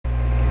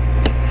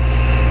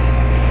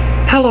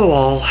Hello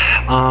all.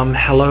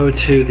 Hello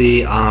to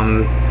the,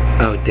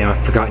 oh damn,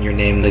 I've forgotten your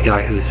name, the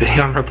guy whose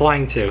video I'm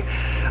replying to.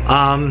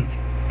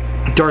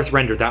 Darth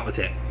Render, that was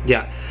it.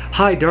 Yeah.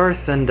 Hi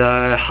Darth, and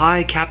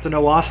hi Captain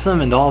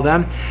Awesome and all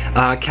them.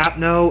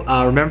 Capno,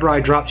 remember I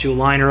dropped you a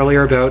line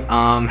earlier about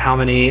how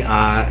many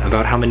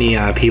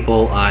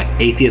people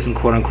atheism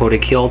quote unquote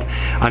had killed.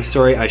 I'm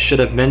sorry, I should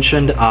have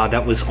mentioned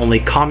that was only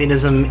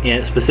communism,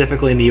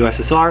 specifically in the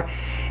USSR.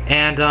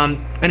 And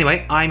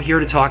anyway, I'm here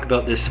to talk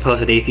about this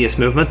supposed atheist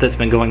movement that's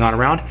been going on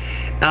around,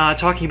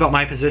 talking about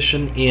my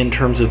position in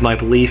terms of my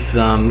belief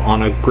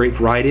on a great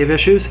variety of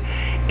issues,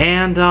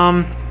 and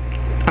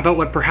about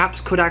what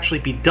perhaps could actually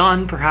be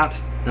done,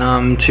 perhaps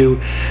to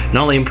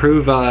not only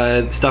improve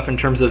stuff in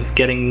terms of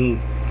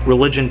getting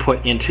religion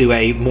put into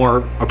a more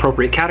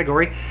appropriate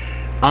category,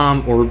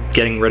 or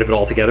getting rid of it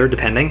altogether,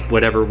 depending,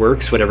 whatever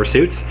works, whatever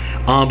suits,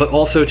 but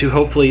also to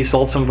hopefully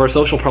solve some of our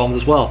social problems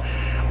as well.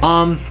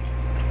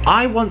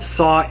 I once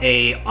saw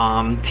a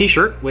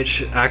t-shirt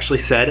which actually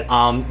said,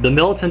 "The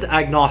Militant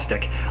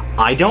Agnostic.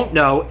 I don't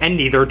know, and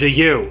neither do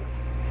you."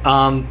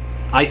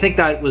 I think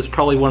that was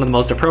probably one of the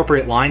most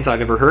appropriate lines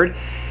I've ever heard,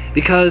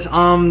 because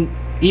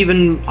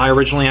even I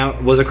originally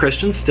was a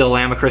Christian, still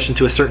am a Christian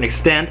to a certain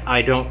extent.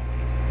 I'd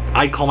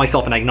call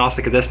myself an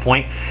agnostic at this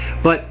point,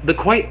 but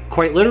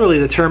quite literally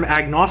the term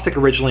agnostic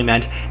originally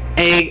meant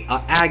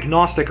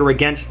agnostic, or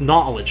against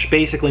knowledge,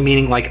 basically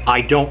meaning like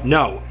I don't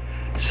know.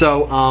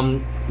 So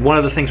one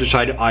of the things which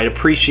I'd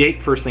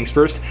appreciate, first things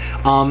first,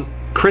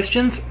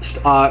 Christians,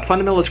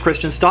 fundamentalist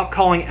Christians, stop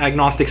calling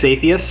agnostics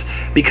atheists,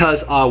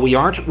 because we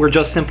aren't. We're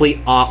just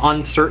simply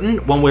uncertain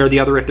one way or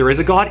the other if there is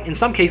a God. In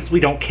some cases we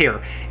don't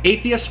care.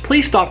 Atheists,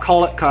 please stop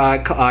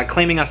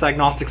claiming us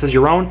agnostics as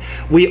your own.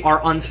 We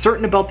are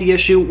uncertain about the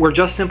issue. We're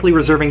just simply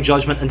reserving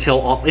judgment until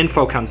all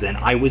info comes in.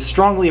 I would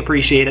strongly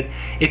appreciate it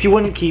if you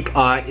wouldn't keep,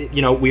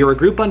 you know, we are a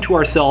group unto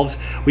ourselves.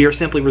 We are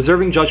simply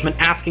reserving judgment,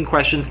 asking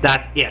questions.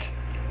 That's it.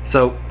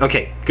 So,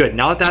 okay, good.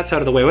 Now that that's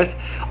out of the way with,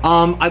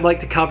 I'd like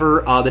to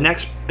cover the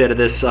next bit of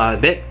this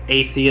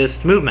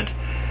atheist movement.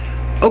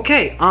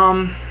 Okay,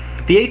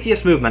 the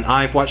atheist movement.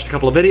 I've watched a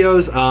couple of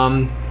videos.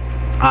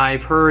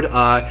 I've heard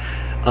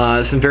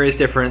some various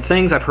different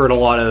things. I've heard a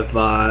lot of,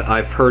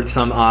 I've heard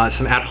some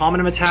ad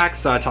hominem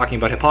attacks talking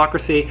about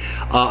hypocrisy.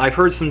 I've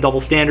heard some double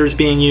standards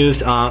being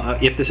used.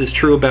 If this is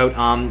true about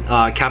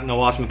Captain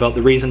Awesome, about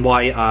the reason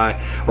why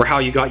or how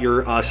you got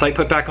your site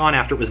put back on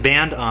after it was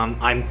banned,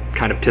 I'm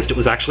kind of pissed it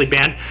was actually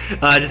banned,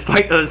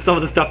 despite some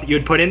of the stuff that you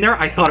had put in there.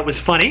 I thought it was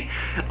funny.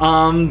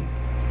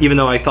 Even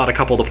though I thought a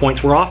couple of the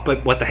points were off,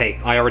 but what the hey,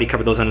 I already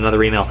covered those in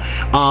another email.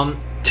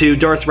 To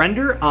Darth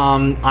Render,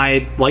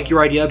 I like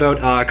your idea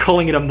about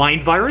calling it a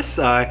mind virus.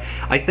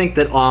 I think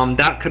that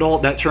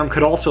that term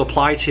could also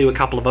apply to a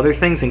couple of other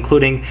things,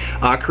 including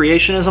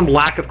creationism,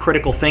 lack of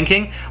critical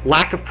thinking,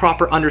 lack of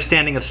proper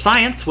understanding of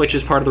science, which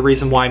is part of the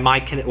reason why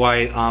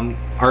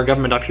our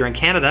government up here in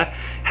Canada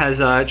has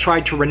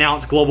tried to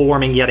renounce global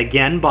warming yet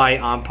again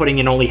by putting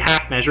in only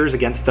half measures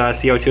against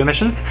CO2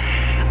 emissions.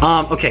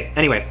 Okay,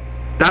 anyway.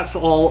 That's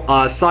all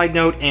side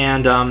note,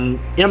 and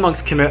in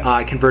amongst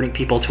converting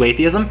people to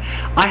atheism,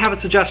 I have a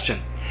suggestion.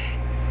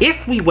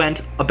 If we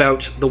went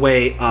about the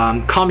way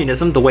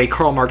communism, the way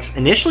Karl Marx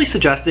initially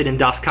suggested in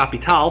Das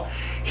Kapital,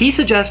 he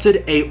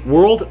suggested a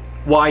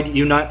worldwide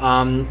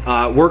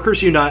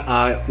workers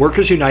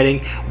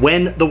uniting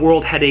when the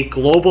world had a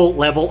global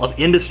level of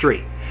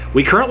industry.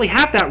 We currently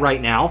have that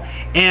right now,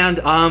 and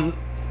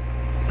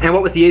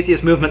what with the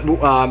atheist movement,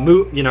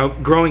 you know,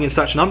 growing in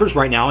such numbers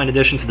right now, in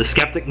addition to the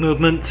skeptic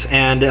movements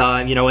and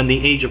you know, in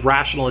the age of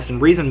rationalist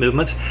and reason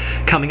movements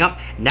coming up,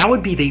 now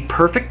would be the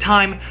perfect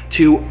time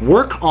to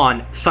work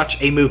on such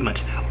a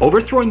movement,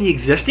 overthrowing the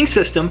existing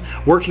system,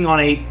 working on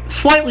a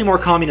slightly more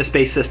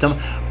communist-based system.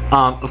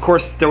 Of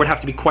course, there would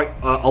have to be quite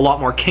a lot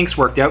more kinks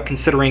worked out,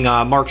 considering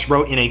Marx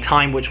wrote in a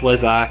time which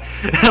was a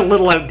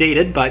little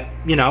outdated, but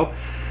you know.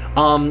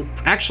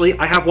 Actually,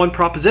 I have one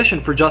proposition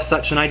for just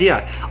such an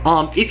idea.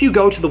 If you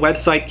go to the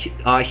website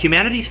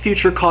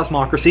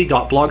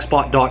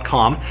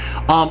humanitiesfuturecosmocracy.blogspot.com,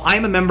 I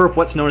am a member of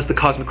what's known as the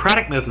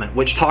Cosmocratic movement,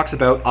 which talks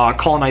about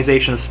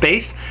colonization of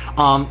space.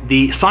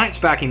 The science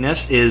backing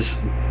this is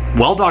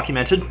well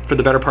documented for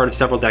the better part of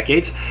several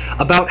decades,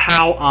 about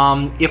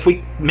how if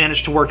we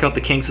managed to work out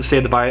the kinks of, say,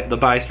 the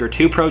Biosphere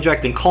 2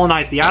 project and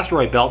colonize the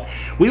asteroid belt,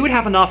 we would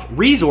have enough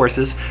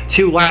resources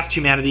to last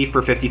humanity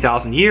for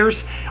 50,000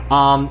 years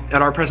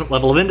at our present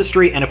level of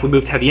industry, and if we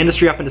moved heavy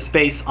industry up into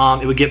space,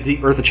 it would give the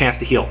Earth a chance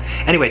to heal.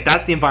 Anyway,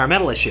 that's the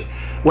environmental issue.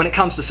 When it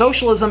comes to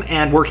socialism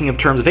and working in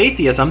terms of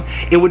atheism,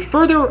 it would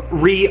further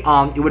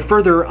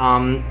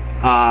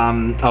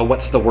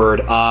what's the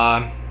word?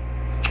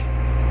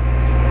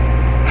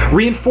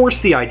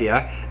 Reinforce the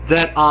idea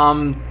that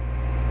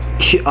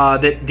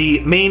that the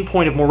main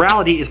point of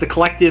morality is the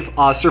collective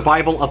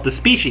survival of the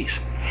species,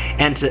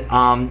 and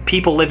to,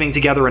 people living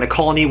together in a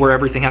colony where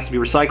everything has to be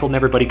recycled and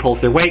everybody pulls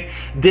their weight.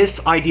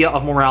 This idea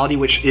of morality,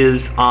 which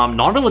is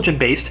non-religion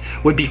based,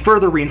 would be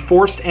further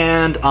reinforced,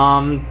 and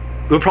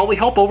would probably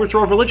help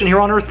overthrow religion here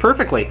on Earth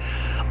perfectly.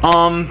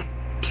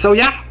 So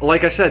yeah,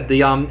 like I said,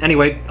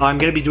 anyway, I'm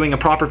going to be doing a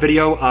proper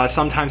video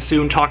sometime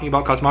soon talking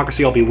about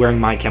cosmocracy. I'll be wearing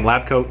my chem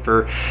lab coat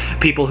for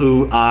people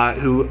who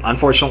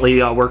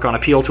unfortunately work on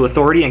appeal to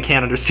authority and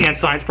can't understand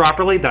science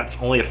properly. That's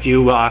only a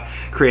few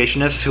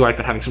creationists who I've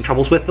been having some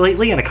troubles with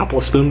lately, and a couple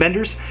of spoon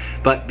benders.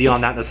 But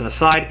beyond that, that's an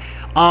aside.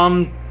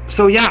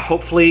 So yeah,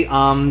 hopefully,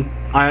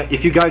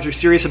 if you guys are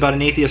serious about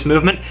an atheist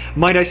movement,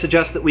 might I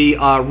suggest that we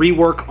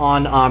rework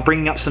on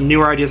bringing up some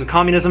newer ideas of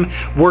communism,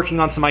 working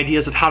on some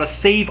ideas of how to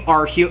save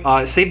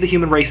the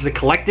human race as a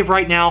collective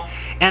right now,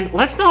 and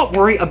let's not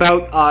worry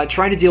about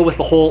trying to deal with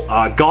the whole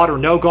God or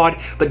no God,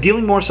 but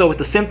dealing more so with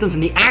the symptoms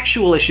and the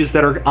actual issues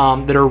that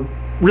are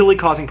really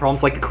causing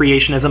problems, like the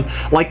creationism,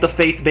 like the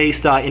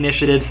faith-based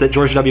initiatives that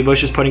George W.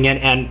 Bush is putting in,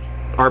 and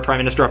our Prime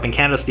Minister up in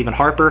Canada, Stephen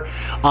Harper.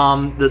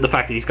 The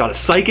fact that he's got a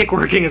psychic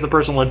working as a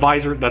personal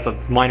advisor, that's a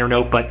minor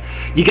note, but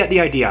you get the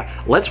idea.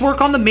 Let's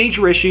work on the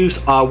major issues,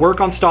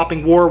 work on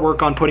stopping war,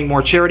 work on putting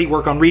more charity,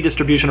 work on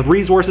redistribution of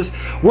resources,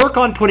 work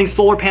on putting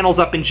solar panels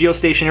up in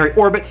geostationary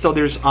orbits so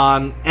there's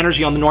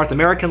energy on the North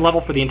American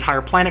level for the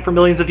entire planet for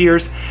millions of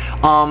years.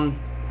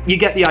 You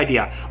get the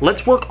idea.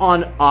 Let's work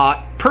on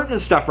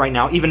pertinent stuff right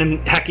now,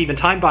 even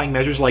time-buying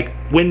measures like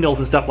windmills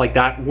and stuff like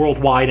that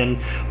worldwide, and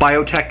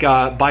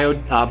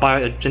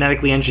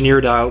biogenetically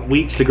engineered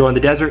wheats to grow in the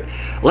desert.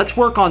 Let's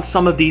work on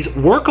some of these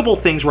workable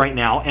things right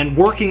now, and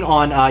working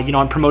on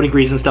on promoting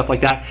greens and stuff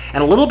like that,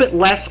 and a little bit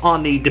less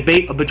on the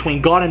debate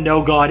between God and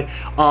no God,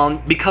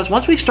 because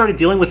once we've started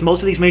dealing with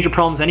most of these major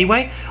problems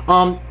anyway,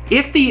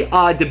 if the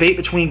debate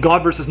between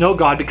God versus no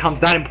God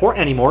becomes that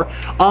important anymore,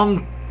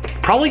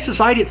 probably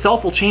society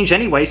itself will change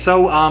anyway.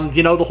 So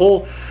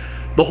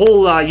the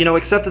whole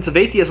acceptance of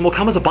atheism will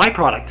come as a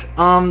byproduct.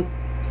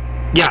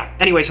 Yeah,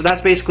 anyway, so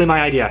that's basically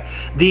my idea.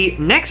 The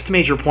next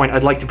major point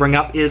I'd like to bring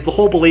up is the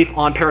whole belief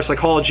on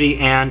parapsychology,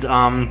 and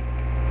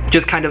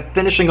just kind of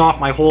finishing off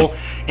my whole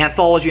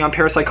anthology on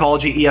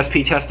parapsychology,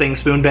 ESP testing,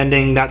 spoon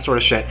bending, that sort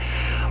of shit.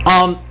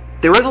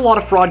 There is a lot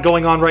of fraud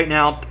going on right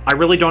now. I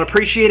really don't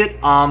appreciate it.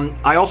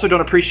 I also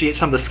don't appreciate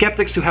some of the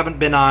skeptics who haven't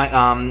been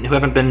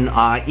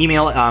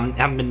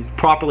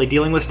properly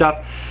dealing with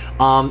stuff.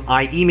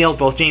 I emailed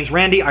both James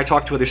Randi. I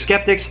talked to other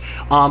skeptics.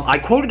 I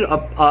quoted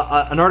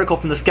an article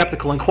from the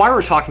Skeptical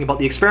Inquirer talking about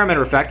the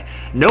experimenter effect.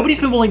 Nobody's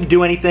been willing to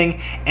do anything.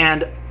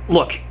 And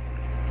look,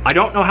 I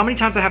don't know how many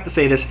times I have to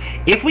say this.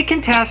 If we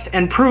can test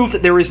and prove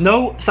that there is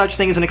no such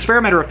thing as an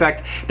experimenter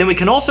effect, then we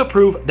can also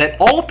prove that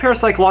all of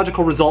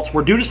parapsychological results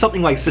were due to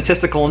something like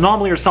statistical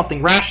anomaly or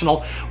something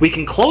rational. We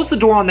can close the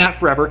door on that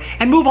forever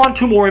and move on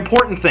to more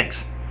important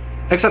things.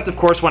 Except, of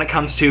course, when it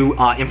comes to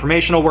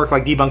informational work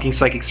like debunking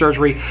psychic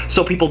surgery,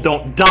 so people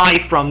don't die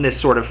from this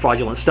sort of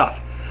fraudulent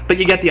stuff. But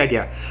you get the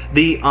idea.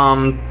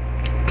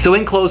 So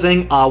in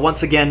closing,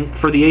 once again,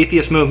 for the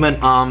atheist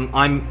movement,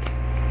 I'm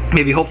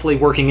maybe hopefully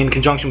working in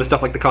conjunction with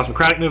stuff like the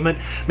Cosmocratic movement,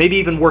 maybe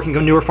even working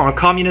on a newer form of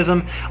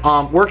communism,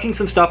 working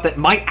some stuff that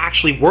might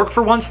actually work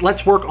for once.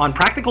 Let's work on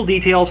practical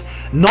details,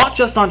 not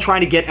just on trying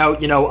to get out,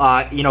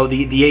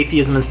 the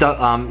atheism and stuff,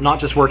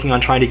 not just working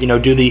on trying to,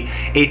 do the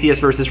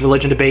atheist versus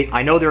religion debate.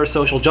 I know there are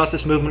social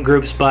justice movement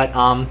groups, but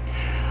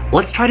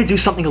let's try to do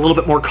something a little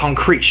bit more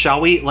concrete,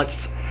 shall we?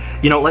 Let's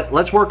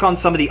work on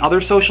some of the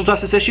other social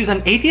justice issues,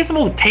 and atheism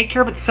will take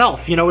care of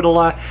itself.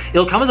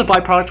 It'll come as a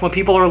byproduct when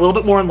people are a little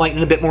bit more enlightened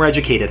and a bit more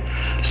educated.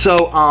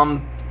 So,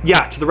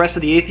 yeah, to the rest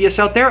of the atheists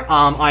out there,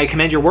 I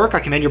commend your work, I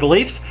commend your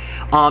beliefs.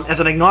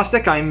 As an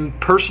agnostic, I'm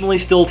personally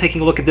still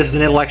taking a look at this as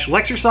an intellectual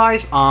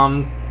exercise,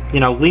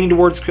 leaning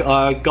towards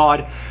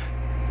God,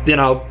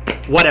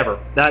 whatever.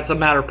 That's a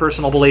matter of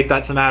personal belief.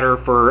 That's a matter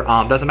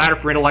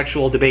for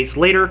intellectual debates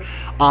later.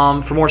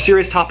 For more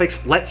serious topics,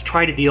 let's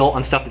try to deal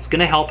on stuff that's going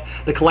to help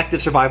the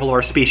collective survival of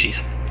our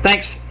species.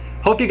 Thanks.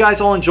 Hope you guys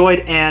all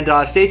enjoyed, and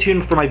stay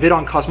tuned for my vid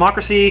on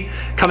cosmocracy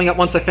coming up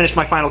once I finish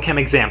my final chem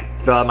exam,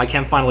 my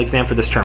chem final exam for this term.